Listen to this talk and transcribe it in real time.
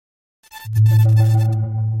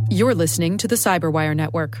You're listening to the Cyberwire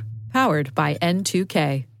Network, powered by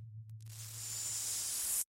N2K.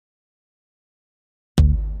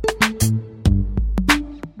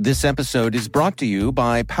 This episode is brought to you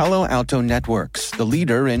by Palo Alto Networks, the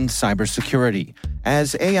leader in cybersecurity.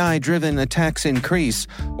 As AI-driven attacks increase,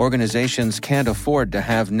 organizations can't afford to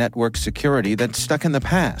have network security that's stuck in the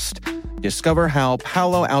past. Discover how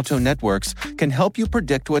Palo Alto Networks can help you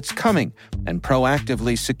predict what's coming and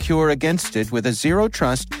proactively secure against it with a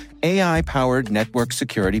zero-trust, AI-powered network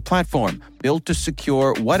security platform built to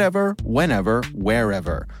secure whatever, whenever,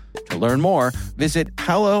 wherever. To learn more, visit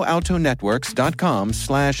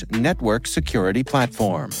paloaltonetworks.com/network security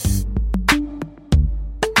platform.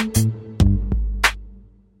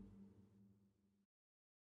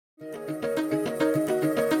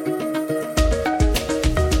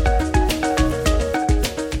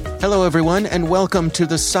 Hello, everyone, and welcome to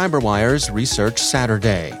the CyberWire's Research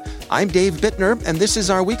Saturday. I'm Dave Bittner, and this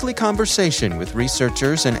is our weekly conversation with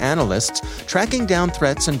researchers and analysts tracking down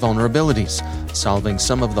threats and vulnerabilities, solving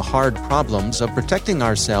some of the hard problems of protecting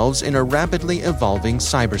ourselves in a rapidly evolving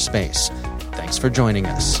cyberspace. Thanks for joining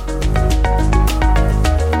us.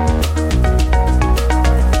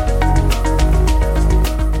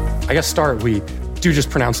 I guess we do just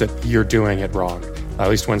pronounce it, you're doing it wrong. At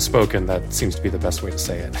least when spoken, that seems to be the best way to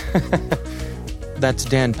say it. That's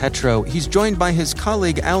Dan Petro. He's joined by his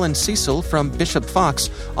colleague Alan Cecil from Bishop Fox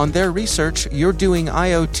on their research, You're Doing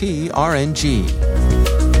IoT RNG.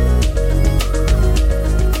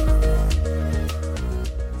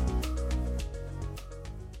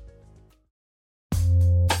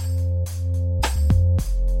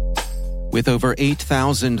 With over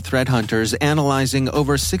 8,000 threat hunters analyzing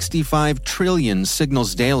over 65 trillion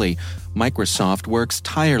signals daily, Microsoft works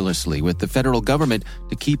tirelessly with the federal government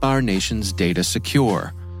to keep our nation's data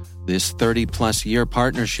secure. This 30-plus year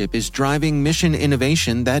partnership is driving mission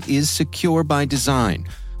innovation that is secure by design.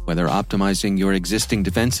 Whether optimizing your existing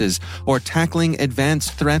defenses or tackling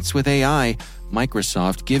advanced threats with AI,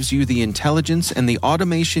 Microsoft gives you the intelligence and the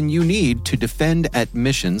automation you need to defend at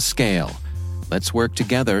mission scale. Let's work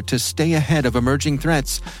together to stay ahead of emerging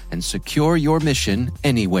threats and secure your mission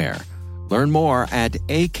anywhere. Learn more at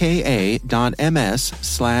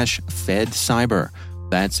aka.ms/fedcyber.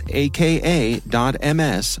 That's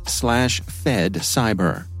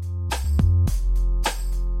aka.ms/fedcyber.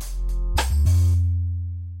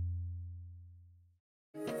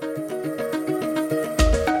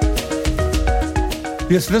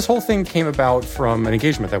 Yes, this whole thing came about from an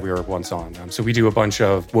engagement that we were once on. So we do a bunch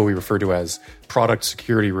of what we refer to as product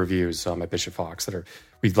security reviews at Bishop Fox.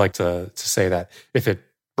 We'd like to say that if it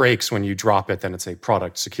breaks when you drop it, then it's a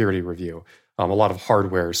product security review. A lot of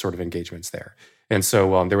hardware sort of engagements there. And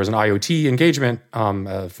so there was an IoT engagement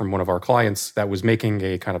from one of our clients that was making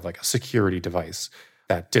a kind of like a security device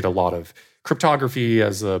that did a lot of cryptography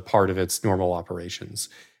as a part of its normal operations.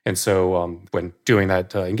 And so when doing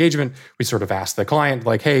that engagement, we sort of asked the client,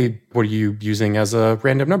 like, hey, what are you using as a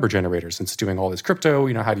random number generator since it's doing all this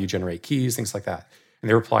crypto? How do you generate keys, things like that? And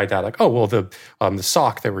they replied that like, oh, well, the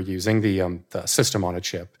SOC that we're using, the system on a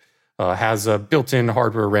chip, has a built-in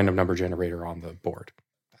hardware random number generator on the board.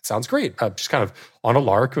 That sounds great. Just kind of on a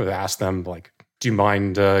lark, we asked them, like, do you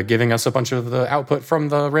mind giving us a bunch of the output from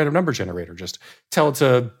the random number generator? Just tell it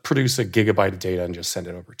to produce a gigabyte of data and just send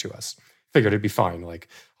it over to us. Figured it'd be fine. Like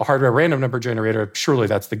a hardware random number generator, surely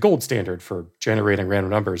that's the gold standard for generating random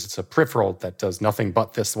numbers. It's a peripheral that does nothing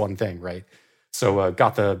but this one thing, right? So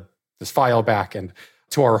got this file back, and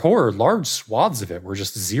to our horror, large swaths of it were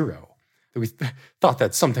just zero. We thought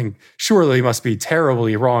that something surely must be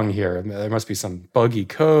terribly wrong here. There must be some buggy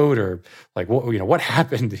code or like what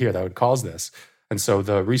happened here that would cause this. And so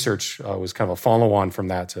the research was kind of a follow-on from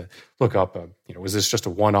that to look up, was this just a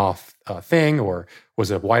one-off thing, or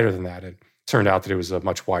was it wider than that? It turned out that it was a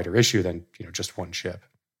much wider issue than just one chip.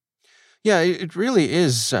 Yeah, it really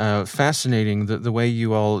is fascinating the way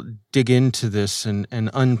you all dig into this and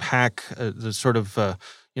unpack the sort of the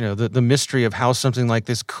mystery of how something like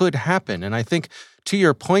this could happen. And I think to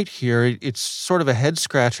your point here, it's sort of a head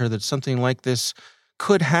scratcher that something like this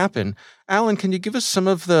could happen. Alan, can you give us some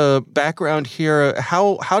of the background here?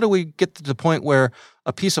 How do we get to the point where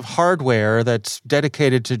a piece of hardware that's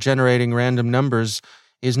dedicated to generating random numbers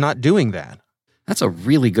is not doing that? That's a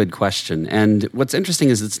really good question. And what's interesting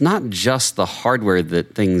is it's not just the hardware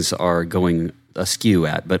that things are going askew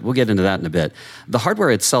at, but we'll get into that in a bit. The hardware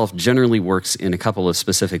itself generally works in a couple of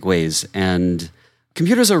specific ways, and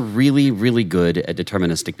computers are really, really good at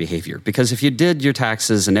deterministic behavior, because if you did your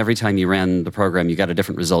taxes and every time you ran the program you got a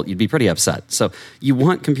different result, you'd be pretty upset. So you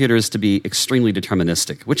want computers to be extremely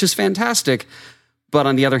deterministic, which is fantastic, But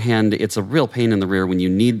on the other hand, it's a real pain in the rear when you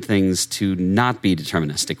need things to not be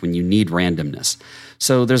deterministic, when you need randomness.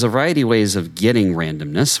 So there's a variety of ways of getting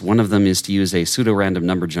randomness. One of them is to use a pseudo-random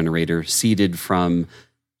number generator seeded from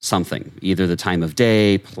something, either the time of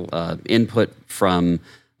day, input from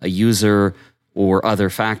a user, or other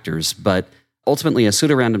factors. But ultimately, a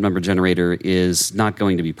pseudo-random number generator is not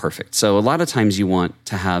going to be perfect. So a lot of times you want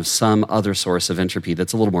to have some other source of entropy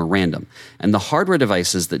that's a little more random. And the hardware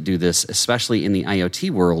devices that do this, especially in the IoT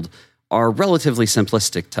world, are relatively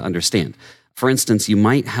simplistic to understand. For instance, you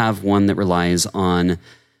might have one that relies on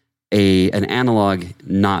an analog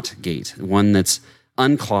NOT gate, one that's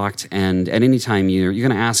unclocked, and at any time you're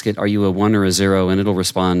going to ask it, are you a 1 or a 0, and it'll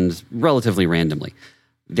respond relatively randomly.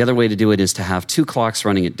 The other way to do it is to have two clocks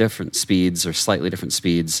running at different speeds or slightly different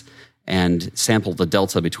speeds and sample the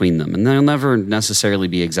delta between them. And they'll never necessarily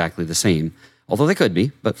be exactly the same, although they could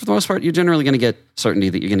be. But for the most part, you're generally going to get certainty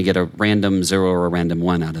that you're going to get a random 0 or a random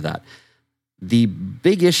 1 out of that. The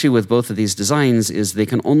big issue with both of these designs is they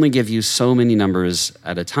can only give you so many numbers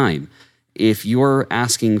at a time. If you're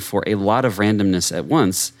asking for a lot of randomness at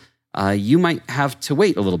once, you might have to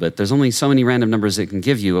wait a little bit. There's only so many random numbers it can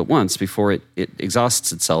give you at once before it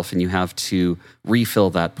exhausts itself, and you have to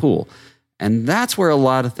refill that pool. And that's where a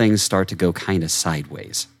lot of things start to go kind of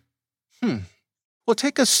sideways. Well,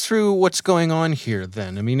 take us through what's going on here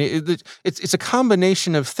then. I mean, it's a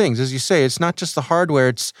combination of things. As you say, it's not just the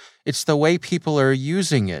hardware, it's the way people are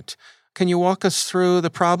using it. Can you walk us through the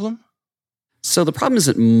problem? So the problem is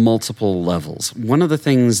at multiple levels. One of the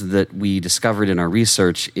things that we discovered in our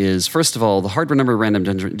research is, first of all, the hardware number random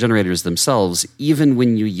generators themselves, even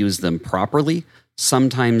when you use them properly,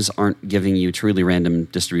 sometimes aren't giving you truly random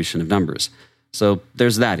distribution of numbers. So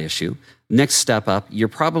there's that issue. Next step up, you're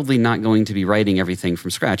probably not going to be writing everything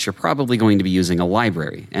from scratch. You're probably going to be using a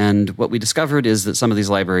library. And what we discovered is that some of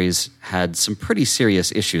these libraries had some pretty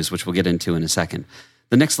serious issues, which we'll get into in a second.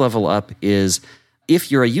 The next level up is, if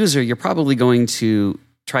you're a user, you're probably going to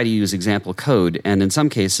try to use example code. And in some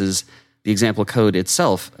cases, the example code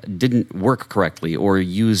itself didn't work correctly or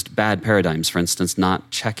used bad paradigms, for instance, not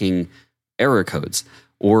checking error codes,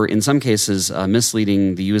 or in some cases,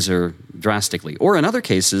 misleading the user drastically. Or in other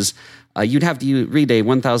cases, you'd have to read a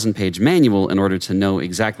 1,000-page manual in order to know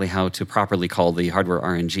exactly how to properly call the hardware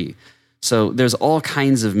RNG. So there's all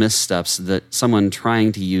kinds of missteps that someone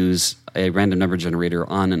trying to use a random number generator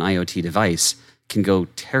on an IoT device can go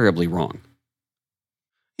terribly wrong.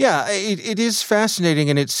 Yeah, it is fascinating,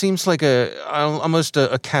 and it seems like almost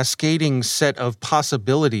a cascading set of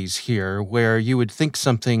possibilities here, where you would think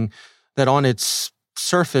something that on its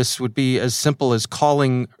surface would be as simple as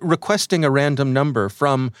requesting a random number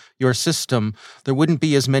from your system. There wouldn't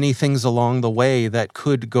be as many things along the way that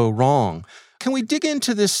could go wrong. Can we dig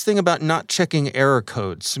into this thing about not checking error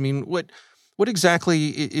codes? I mean, what exactly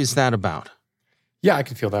is that about? Yeah, I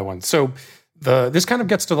can feel that one. So this kind of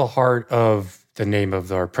gets to the heart of the name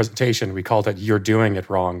of our presentation. We called it "You're Doing It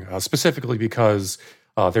Wrong," specifically because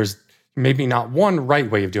there's maybe not one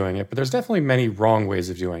right way of doing it, but there's definitely many wrong ways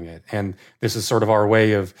of doing it. And this is sort of our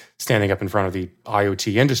way of standing up in front of the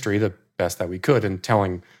IoT industry the best that we could and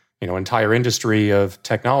telling, entire industry of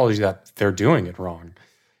technology that they're doing it wrong.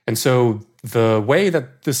 And so the way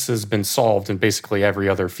that this has been solved in basically every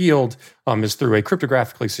other field is through a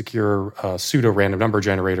cryptographically secure pseudo-random number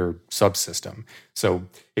generator subsystem. So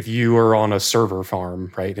if you are on a server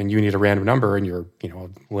farm, right, and you need a random number in your,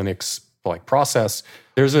 Linux-like process,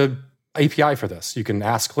 there's a API for this. You can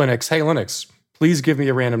ask Linux, hey, Linux, please give me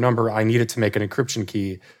a random number. I need it to make an encryption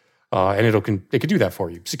key, and it can do that for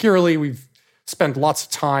you securely. We've spent lots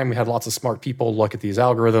of time. We had lots of smart people look at these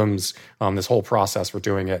algorithms, this whole process for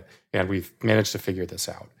doing it, and we've managed to figure this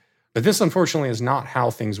out. But this, unfortunately, is not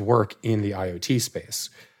how things work in the IoT space.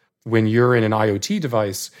 When you're in an IoT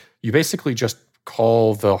device, you basically just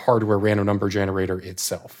call the hardware random number generator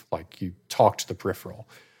itself, like you talk to the peripheral.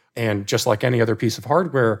 And just like any other piece of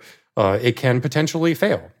hardware, it can potentially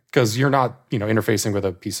fail because you're not, interfacing with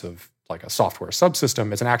a piece of like a software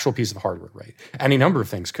subsystem. It's an actual piece of hardware, right? Any number of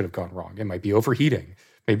things could have gone wrong. It might be overheating.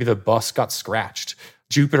 Maybe the bus got scratched.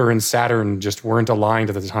 Jupiter and Saturn just weren't aligned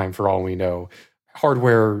at the time, for all we know.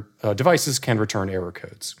 Hardware devices can return error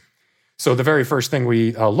codes. So the very first thing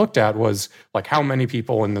we looked at was like how many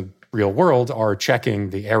people in the real world are checking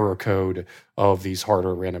the error code of these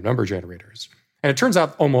hardware random number generators. And it turns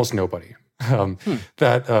out almost nobody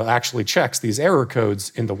that actually checks these error codes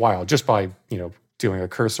in the wild just by, doing a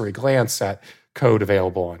cursory glance at code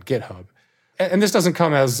available on GitHub. And this doesn't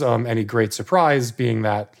come as any great surprise, being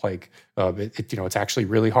that it's actually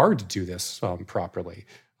really hard to do this properly.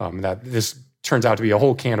 That this turns out to be a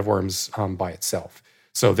whole can of worms by itself.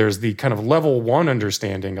 So there's the kind of level 1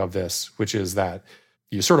 understanding of this, which is that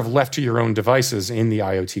you're sort of left to your own devices in the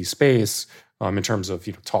IoT space in terms of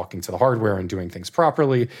talking to the hardware and doing things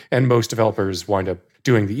properly. And most developers wind up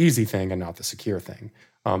doing the easy thing and not the secure thing.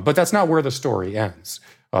 But that's not where the story ends.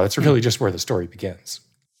 That's really just where the story begins.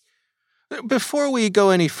 Before we go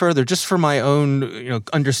any further, just for my own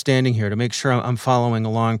understanding here, to make sure I'm following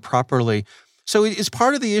along properly. So is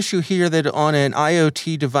part of the issue here that on an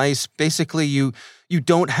IoT device, basically you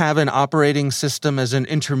don't have an operating system as an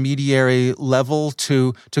intermediary level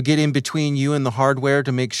to get in between you and the hardware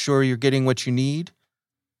to make sure you're getting what you need?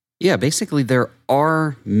 Yeah, basically there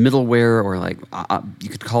are middleware or you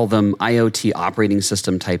could call them IoT operating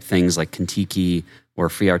system type things like Kentucky or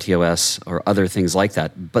FreeRTOS or other things like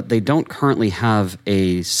that, but they don't currently have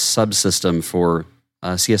a subsystem for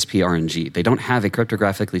CSP RNG. They don't have a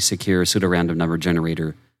cryptographically secure pseudo-random number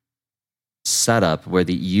generator setup where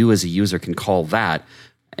you as a user can call that,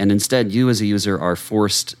 and instead you as a user are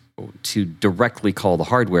forced to directly call the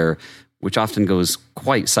hardware, which often goes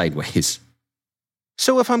quite sideways.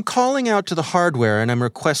 So if I'm calling out to the hardware and I'm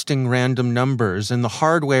requesting random numbers and the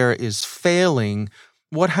hardware is failing,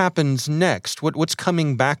 what happens next? What's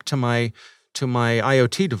coming back to my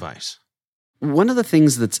IoT device? One of the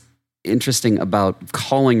things that's interesting about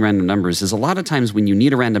calling random numbers is a lot of times when you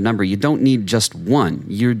need a random number, you don't need just one.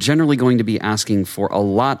 You're generally going to be asking for a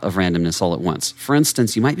lot of randomness all at once. For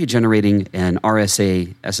instance, you might be generating an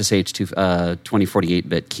RSA SSH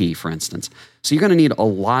 2048-bit key, for instance. So you're going to need a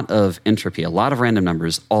lot of entropy, a lot of random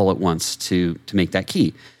numbers all at once to make that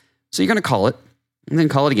key. So you're going to call it, and then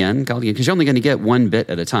call it again, because you're only going to get one bit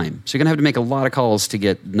at a time. So you're going to have to make a lot of calls to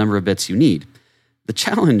get the number of bits you need. The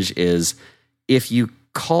challenge is if you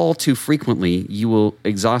call too frequently, you will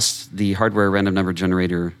exhaust the hardware random number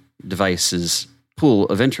generator device's pool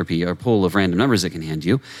of entropy or pool of random numbers it can hand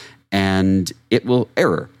you, and it will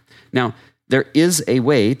error. Now, there is a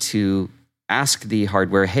way to ask the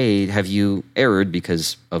hardware, hey, have you errored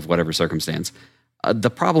because of whatever circumstance? The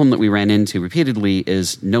problem that we ran into repeatedly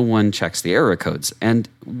is no one checks the error codes. And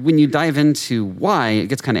when you dive into why, it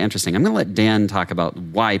gets kind of interesting. I'm going to let Dan talk about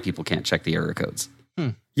why people can't check the error codes.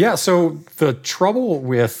 Yeah, so the trouble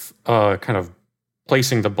with kind of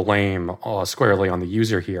placing the blame squarely on the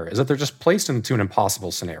user here is that they're just placed into an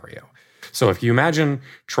impossible scenario. So if you imagine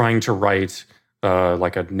trying to write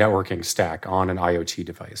like a networking stack on an IoT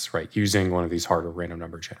device, right, using one of these hardware random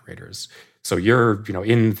number generators. So you're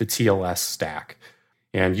in the TLS stack,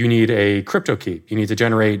 and you need a crypto key. You need to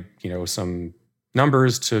generate some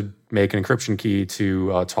numbers to make an encryption key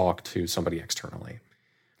to talk to somebody externally.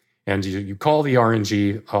 And you call the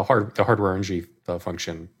RNG, the hardware RNG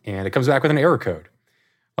function, and it comes back with an error code.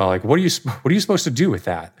 What are you supposed to do with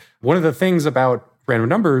that? One of the things about random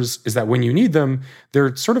numbers is that when you need them,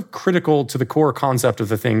 they're sort of critical to the core concept of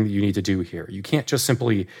the thing that you need to do here. You can't just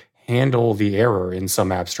simply handle the error in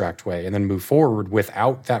some abstract way and then move forward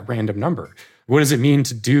without that random number. What does it mean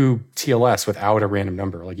to do TLS without a random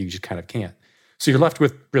number? You just kind of can't. So you're left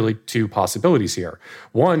with really two possibilities here.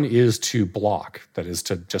 One is to block, that is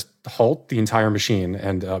to just halt the entire machine.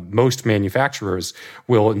 And most manufacturers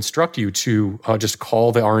will instruct you to just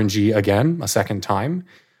call the RNG again a second time,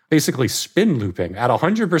 basically spin looping at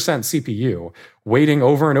 100% CPU, waiting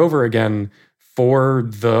over and over again for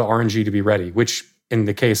the RNG to be ready, which in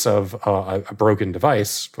the case of a broken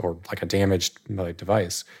device or like a damaged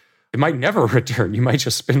device, it might never return. You might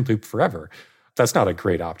just spin loop forever. That's not a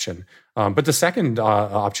great option. But the second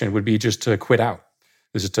option would be just to quit out.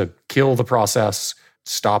 Is just to kill the process,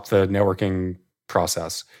 stop the networking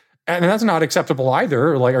process. And that's not acceptable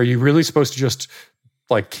either. Are you really supposed to just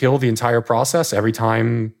kill the entire process every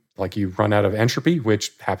time you run out of entropy,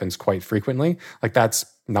 which happens quite frequently? That's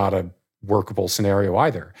not a workable scenario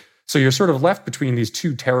either. So you're sort of left between these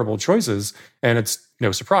two terrible choices, and it's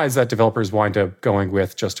no surprise that developers wind up going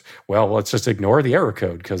with just, let's just ignore the error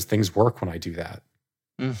code because things work when I do that.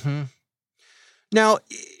 Mm-hmm. Now,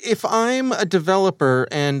 if I'm a developer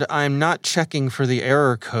and I'm not checking for the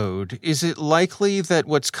error code, is it likely that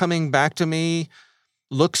what's coming back to me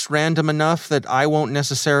looks random enough that I won't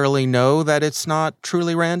necessarily know that it's not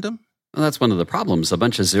truly random? Well, that's one of the problems. A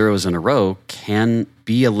bunch of zeros in a row can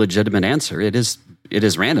be a legitimate answer. It is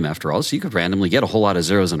random after all, so you could randomly get a whole lot of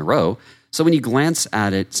zeros in a row. So when you glance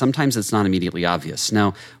at it, sometimes it's not immediately obvious.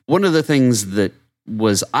 Now, one of the things that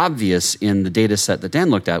was obvious in the data set that Dan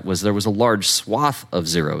looked at was there was a large swath of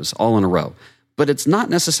zeros all in a row. But it's not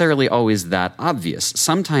necessarily always that obvious.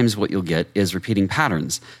 Sometimes what you'll get is repeating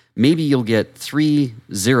patterns. Maybe you'll get 3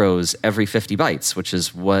 zeros every 50 bytes, which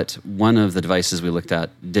is what one of the devices we looked at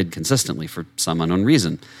did consistently for some unknown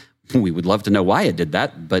reason. We would love to know why it did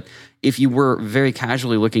that, but if you were very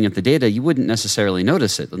casually looking at the data, you wouldn't necessarily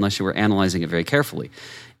notice it unless you were analyzing it very carefully.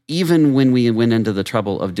 Even when we went into the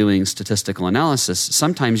trouble of doing statistical analysis,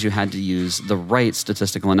 sometimes you had to use the right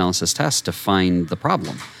statistical analysis test to find the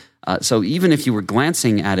problem. So even if you were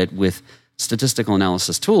glancing at it with statistical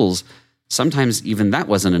analysis tools, sometimes even that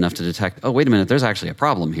wasn't enough to detect, oh, wait a minute, there's actually a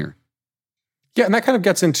problem here. Yeah, and that kind of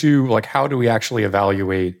gets into like how do we actually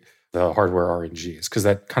evaluate the hardware RNGs? Because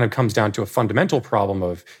that kind of comes down to a fundamental problem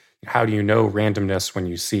of how do you know randomness when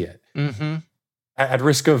you see it? Mm-hmm. At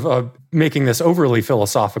risk of making this overly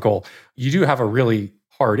philosophical, you do have a really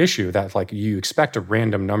hard issue that like you expect a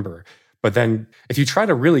random number. But then if you try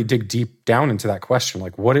to really dig deep down into that question,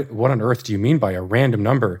 like what on earth do you mean by a random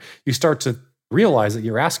number? You start to realize that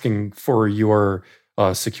you're asking for your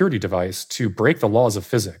security device to break the laws of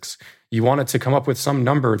physics. You want it to come up with some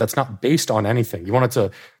number that's not based on anything. You want it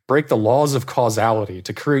to break the laws of causality,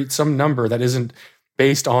 to create some number that isn't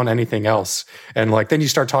based on anything else. And like then you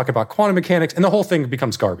start talking about quantum mechanics and the whole thing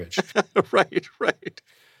becomes garbage. Right.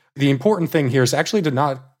 The important thing here is actually to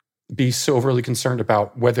not be so overly concerned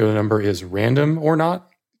about whether the number is random or not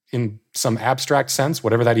in some abstract sense,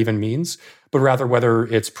 whatever that even means, but rather whether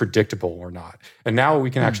it's predictable or not. And now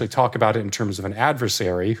we can actually talk about it in terms of an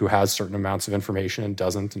adversary who has certain amounts of information and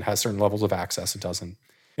doesn't, and has certain levels of access and doesn't,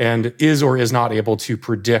 and is or is not able to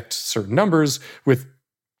predict certain numbers with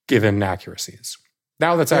given accuracies.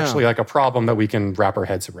 Now that's actually like a problem that we can wrap our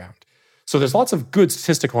heads around. So there's lots of good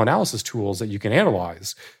statistical analysis tools that you can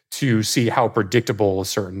analyze to see how predictable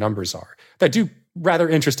certain numbers are that do rather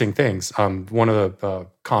interesting things. One of the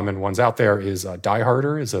common ones out there is Die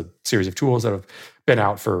Harder, is a series of tools that have been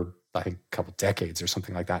out for, I think, a couple decades or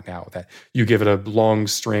something like that now, that you give it a long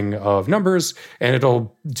string of numbers and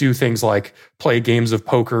it'll do things like play games of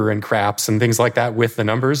poker and craps and things like that with the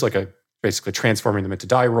numbers, like basically transforming them into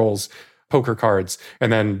die rolls, poker cards,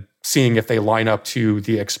 and then seeing if they line up to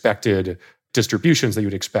the expected distributions that you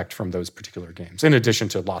would expect from those particular games, in addition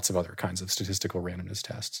to lots of other kinds of statistical randomness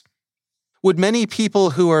tests. Would many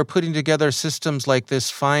people who are putting together systems like this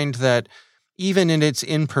find that even in its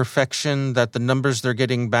imperfection, that the numbers they're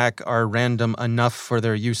getting back are random enough for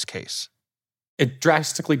their use case? It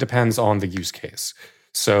drastically depends on the use case.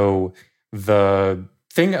 So the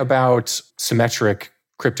thing about symmetric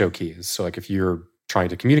crypto keys, so like if you're trying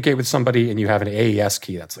to communicate with somebody and you have an AES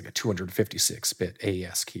key, that's like a 256-bit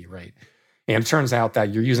AES key, right? And it turns out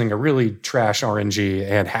that you're using a really trash RNG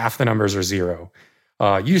and half the numbers are zero.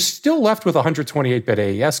 You're still left with a 128-bit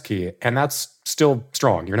AES key, and that's still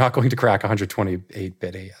strong. You're not going to crack a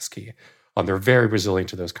 128-bit AES key. They're very resilient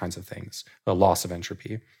to those kinds of things, the loss of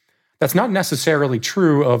entropy. That's not necessarily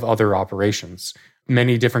true of other operations.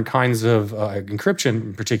 Many different kinds of encryption,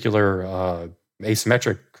 in particular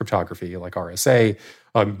asymmetric cryptography like RSA,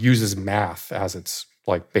 uses math as its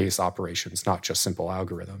like base operations, not just simple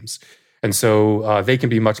algorithms. And so they can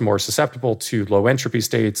be much more susceptible to low entropy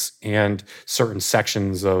states and certain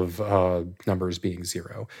sections of numbers being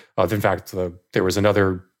zero. In fact, there was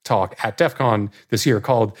another talk at DEF CON this year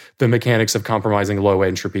called The Mechanics of Compromising Low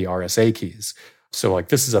Entropy RSA Keys. So like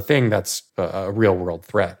this is a thing that's a real world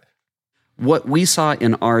threat. What we saw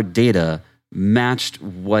in our data matched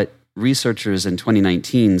what researchers in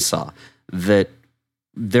 2019 saw, that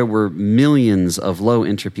there were millions of low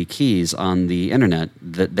entropy keys on the internet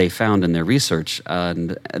that they found in their research,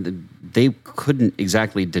 and they couldn't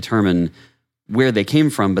exactly determine where they came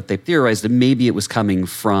from, but they theorized that maybe it was coming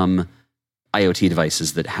from IoT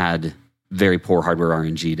devices that had very poor hardware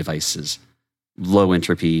RNG devices, low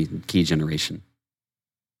entropy key generation.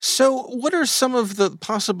 So what are some of the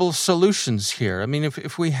possible solutions here? I mean,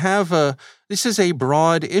 if we have this is a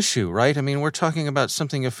broad issue, right? I mean, we're talking about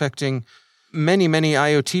something affecting many, many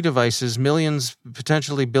IoT devices, millions,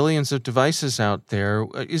 potentially billions of devices out there.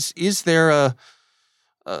 Is there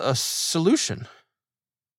a solution?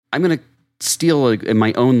 I'm going to steal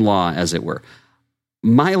my own law, as it were.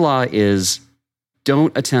 My law is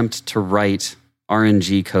don't attempt to write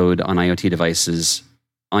RNG code on IoT devices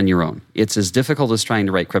on your own. It's as difficult as trying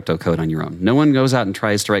to write crypto code on your own. No one goes out and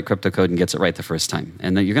tries to write crypto code and gets it right the first time.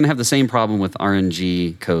 And you're going to have the same problem with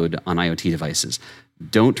RNG code on IoT devices.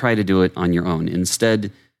 Don't try to do it on your own.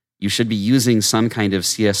 Instead, you should be using some kind of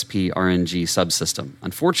CSP RNG subsystem.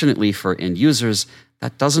 Unfortunately, for end users,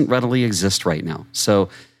 that doesn't readily exist right now. So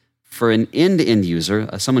for an end-to-end user,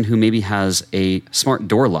 someone who maybe has a smart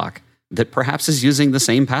door lock that perhaps is using the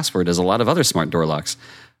same password as a lot of other smart door locks,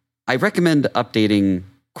 I recommend updating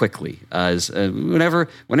quickly. Whenever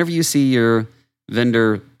you see your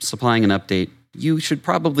vendor supplying an update, you should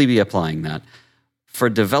probably be applying that. For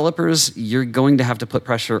developers, you're going to have to put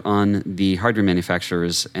pressure on the hardware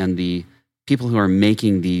manufacturers and the people who are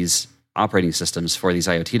making these operating systems for these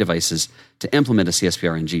IoT devices to implement a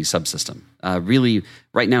CSPRNG subsystem. Really,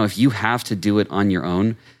 right now, if you have to do it on your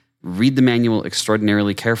own, read the manual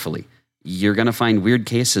extraordinarily carefully. You're going to find weird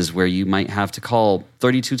cases where you might have to call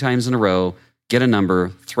 32 times in a row, get a number,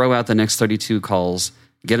 throw out the next 32 calls,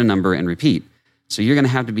 get a number, and repeat. So you're going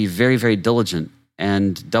to have to be very, very diligent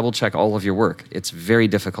and double check all of your work. It's very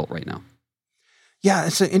difficult right now. Yeah,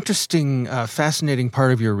 it's an interesting, fascinating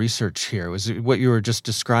part of your research here was what you were just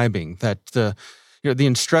describing, that the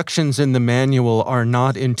instructions in the manual are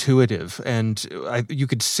not intuitive. And you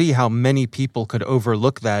could see how many people could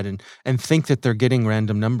overlook that and think that they're getting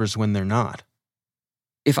random numbers when they're not.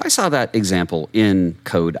 If I saw that example in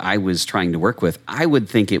code I was trying to work with, I would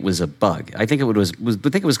think it was a bug. I think it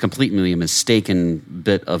was completely a mistaken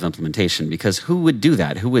bit of implementation, because who would do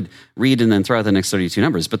that? Who would read and then throw out the next 32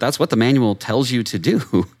 numbers? But that's what the manual tells you to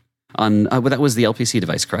do. That was the LPC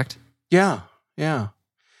device, correct? Yeah.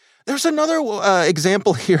 There's another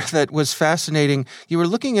example here that was fascinating. You were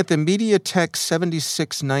looking at the MediaTek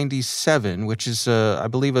 7697, which is, I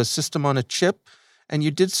believe, a system on a chip. And you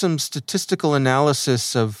did some statistical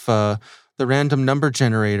analysis of the random number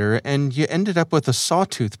generator, and you ended up with a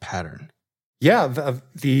sawtooth pattern. Yeah,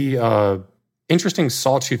 the interesting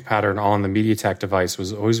sawtooth pattern on the MediaTek device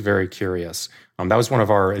was always very curious. That was one of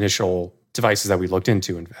our initial devices that we looked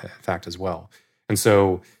into, in fact, as well. And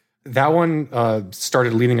so that one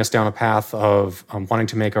started leading us down a path of wanting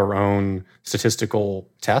to make our own statistical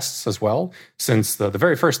tests as well. Since the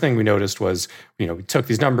very first thing we noticed was, we took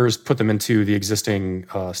these numbers, put them into the existing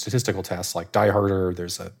statistical tests like Die Harder.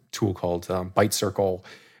 There's a tool called Byte Circle,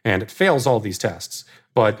 and it fails all these tests.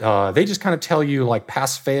 But they just kind of tell you like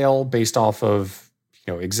pass fail based off of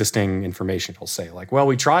existing information. It'll say like, well,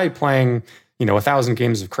 we tried playing 1,000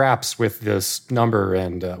 games of craps with this number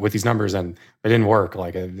and with these numbers, and it didn't work.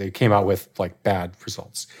 Like they came out with like bad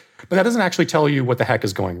results. But that doesn't actually tell you what the heck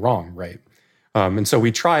is going wrong, right? And so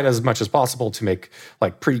we tried as much as possible to make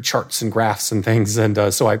like pretty charts and graphs and things.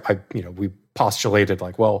 And so we postulated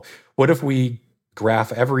like, well, what if we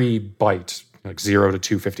graph every byte like 0 to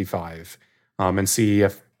 255 and see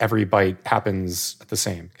if every byte happens the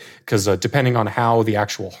same? Because depending on how the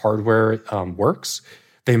actual hardware works,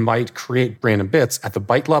 they might create random bits at the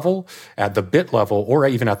byte level, at the bit level, or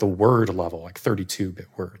even at the word level, like 32-bit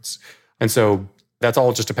words. And so that's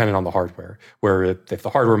all just dependent on the hardware, where if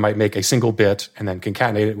the hardware might make a single bit and then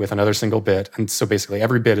concatenate it with another single bit. And so basically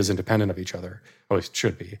every bit is independent of each other, or it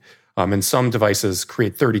should be. And some devices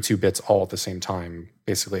create 32 bits all at the same time.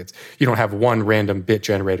 Basically, you don't have one random bit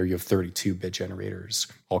generator, you have 32-bit generators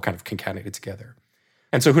all kind of concatenated together.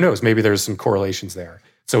 And so who knows, maybe there's some correlations there.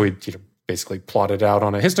 So we basically plot it out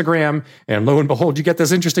on a histogram, and lo and behold, you get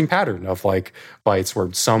this interesting pattern of like bytes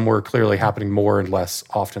where some were clearly happening more and less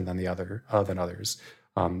often than others.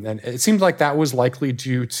 And it seemed like that was likely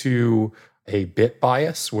due to a bit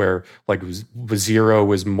bias, where like 0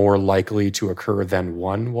 was more likely to occur than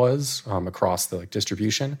 1 was across the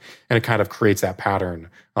distribution, and it kind of creates that pattern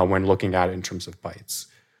when looking at it in terms of bytes.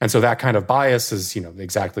 And so that kind of bias is,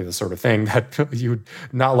 exactly the sort of thing that you'd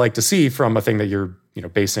not like to see from a thing that you're,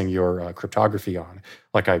 basing your cryptography on.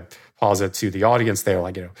 Like I posit to the audience there,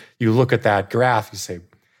 like, you look at that graph, you say,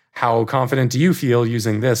 how confident do you feel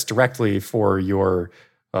using this directly for your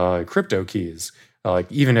crypto keys? Like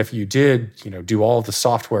even if you did, do all the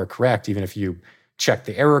software correct, even if you checked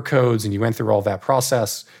the error codes and you went through all that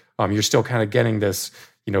process, you're still kind of getting this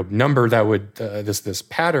number that would this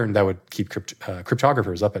pattern that would keep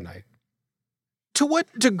cryptographers up at night. To what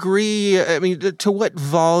degree, to what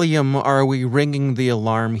volume are we ringing the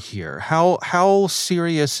alarm here? How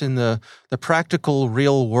serious in the practical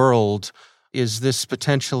real world is this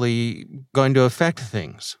potentially going to affect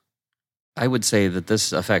things? I would say that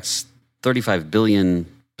this affects 35 billion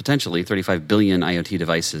IoT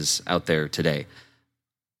devices out there today.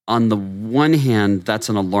 On the one hand, that's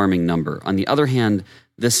an alarming number. On the other hand,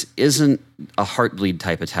 this isn't a heartbleed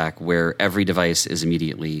type attack where every device is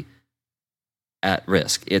immediately at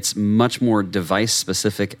risk. It's much more device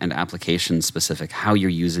specific and application specific, how you're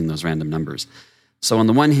using those random numbers. So on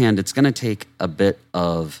the one hand, it's going to take a bit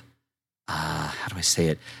of,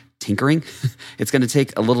 tinkering. It's going to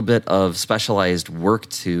take a little bit of specialized work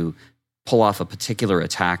to pull off a particular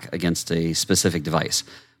attack against a specific device.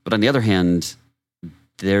 But on the other hand,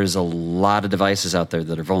 there's a lot of devices out there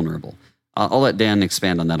that are vulnerable. I'll let Dan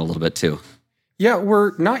expand on that a little bit too. Yeah,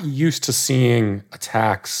 we're not used to seeing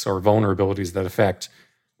attacks or vulnerabilities that affect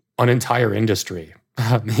an entire industry.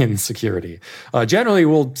 in security. Generally,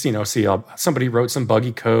 we'll see somebody wrote some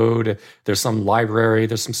buggy code. There's some library.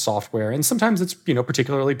 There's some software, and sometimes it's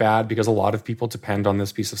particularly bad because a lot of people depend on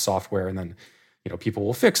this piece of software, and then people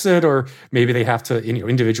will fix it, or maybe they have to.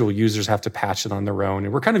 Individual users have to patch it on their own,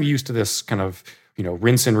 and we're kind of used to this kind of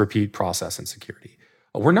rinse and repeat process in security.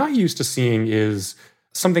 What we're not used to seeing is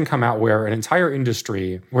something come out where an entire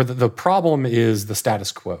industry, where the problem is the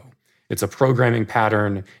status quo. It's a programming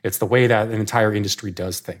pattern. It's the way that an entire industry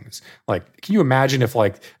does things. Like, can you imagine if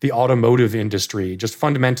the automotive industry just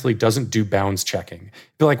fundamentally doesn't do bounds checking?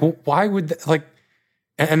 Be like, well, why would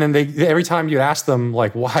and then every time you ask them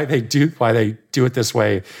why they do it this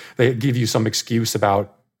way, they give you some excuse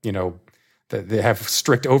about that they have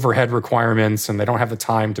strict overhead requirements and they don't have the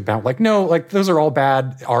time to bound. Those are all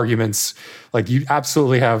bad arguments. You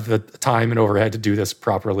absolutely have the time and overhead to do this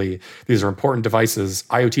properly. These are important devices.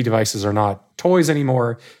 IoT devices are not toys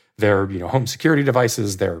anymore. They're home security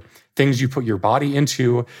devices. They're things you put your body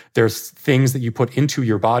into. There's things that you put into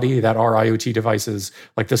your body that are IoT devices.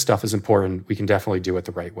 This stuff is important. We can definitely do it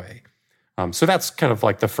the right way. So that's kind of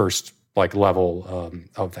the first level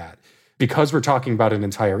of that. Because we're talking about an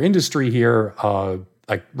entire industry here,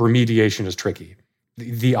 remediation is tricky.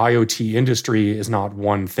 The IoT industry is not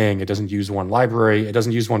one thing. It doesn't use one library. It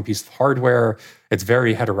doesn't use one piece of hardware. It's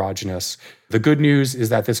very heterogeneous. The good news is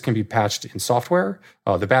that this can be patched in software.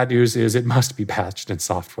 The bad news is it must be patched in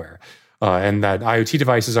software. And that IoT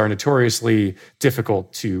devices are notoriously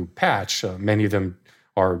difficult to patch. Many of them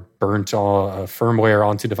are burnt firmware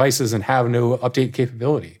onto devices and have no update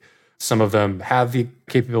capability. Some of them have the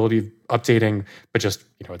capability of updating, but just,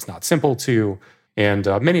 it's not simple to. And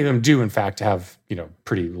many of them do, in fact, have,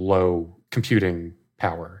 pretty low computing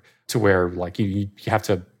power to where, you have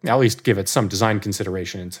to at least give it some design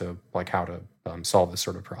consideration into, how to solve this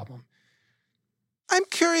sort of problem. I'm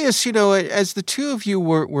curious, as the two of you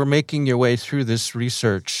were making your way through this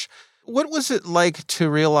research, what was it like to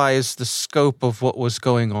realize the scope of what was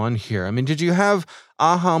going on here? I mean, did you have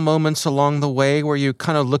aha moments along the way where you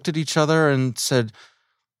kind of looked at each other and said,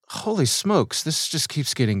 holy smokes, this just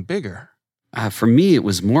keeps getting bigger? For me, it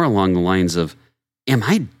was more along the lines of, am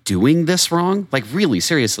I doing this wrong? Really,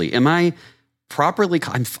 seriously, am I properly?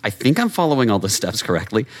 I think I'm following all the steps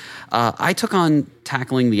correctly. I took on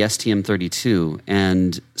tackling the STM32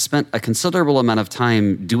 and spent a considerable amount of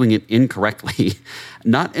time doing it incorrectly,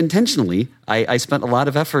 not intentionally. I spent a lot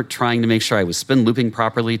of effort trying to make sure I was spin looping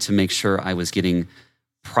properly, to make sure I was getting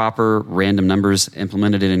proper random numbers,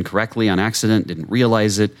 implemented it incorrectly on accident, didn't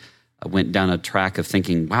realize it. I went down a track of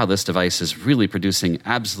thinking, wow, this device is really producing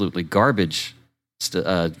absolutely garbage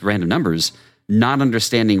random numbers, not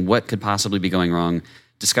understanding what could possibly be going wrong,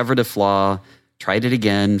 discovered a flaw, tried it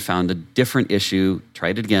again, found a different issue,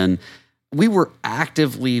 tried it again. We were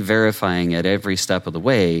actively verifying at every step of the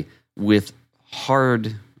way with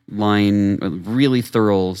hard line, really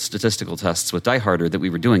thorough statistical tests with Die Harder that we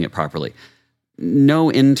were doing it properly.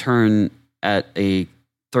 No intern at a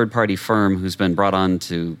third-party firm who's been brought on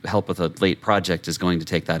to help with a late project is going to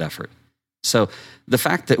take that effort. So the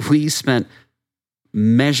fact that we spent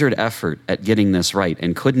measured effort at getting this right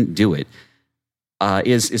and couldn't do it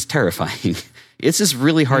is terrifying. It's just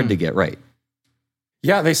really hard to get right.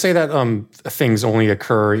 Yeah, they say that things only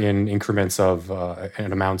occur in increments of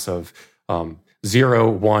and amounts of 0,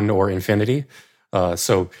 1, or infinity.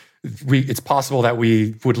 So it's possible that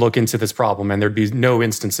we would look into this problem and there'd be no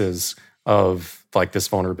instances of this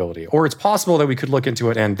vulnerability. Or it's possible that we could look into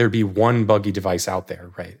it and there'd be one buggy device out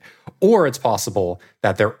there, right? Or it's possible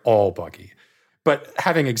that they're all buggy. But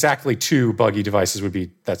having exactly 2 buggy devices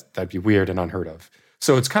that'd be weird and unheard of.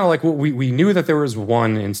 So it's kind of like we knew that there was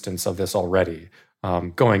one instance of this already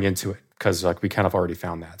going into it, because we kind of already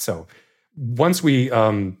found that. So once we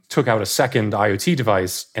took out a second IoT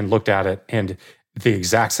device and looked at it, and the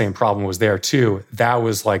exact same problem was there too, that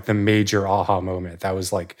was the major aha moment. That was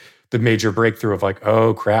the major breakthrough of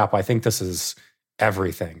oh crap, I think this is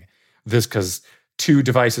everything. This, because 2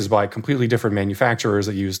 devices by completely different manufacturers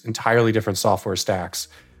that use entirely different software stacks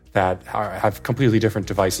that have completely different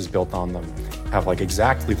devices built on them have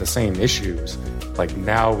exactly the same issues.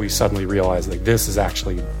 Now we suddenly realize this is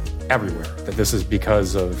actually everywhere, that this is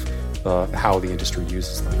because of how the industry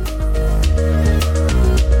uses them.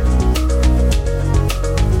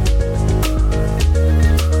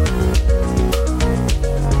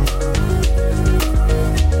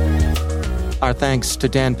 Our thanks to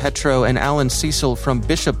Dan Petro and Alan Cecil from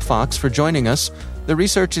Bishop Fox for joining us. The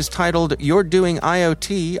research is titled You're Doing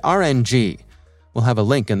IoT RNG. We'll have a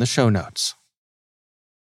link in the show notes.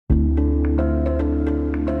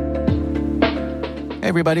 Hey,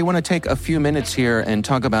 everybody. I want to take a few minutes here and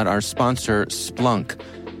talk about our sponsor, Splunk.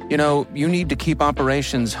 You know, you need to keep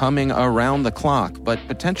operations humming around the clock, but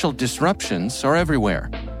potential disruptions are everywhere.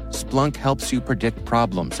 Splunk helps you predict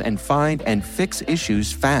problems and find and fix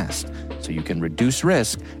issues fast so you can reduce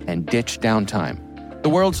risk and ditch downtime. The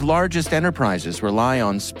world's largest enterprises rely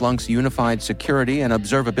on Splunk's unified security and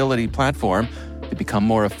observability platform to become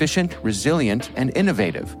more efficient, resilient, and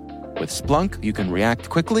innovative. With Splunk, you can react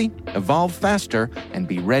quickly, evolve faster, and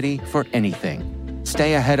be ready for anything.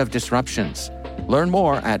 Stay ahead of disruptions. Learn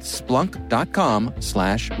more at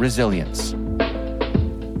splunk.com/resilience.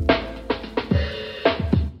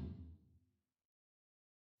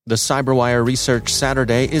 The CyberWire Research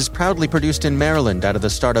Saturday is proudly produced in Maryland out of the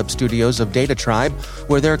startup studios of Data Tribe,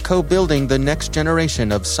 where they're co-building the next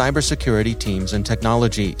generation of cybersecurity teams and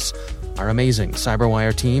technologies. Our amazing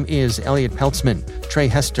CyberWire team is Elliot Peltzman, Trey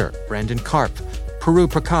Hester, Brandon Karp, Puru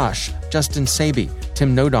Prakash, Justin Sabi,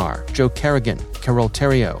 Tim Nodar, Joe Kerrigan, Carol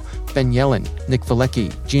Terrio, Ben Yellen, Nick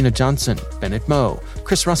Valecki, Gina Johnson, Bennett Moe,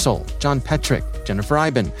 Chris Russell, John Petrick, Jennifer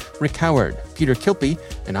Iben, Rick Howard, Peter Kilpie,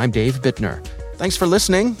 and I'm Dave Bittner. Thanks for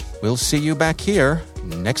listening. We'll see you back here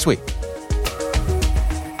next week.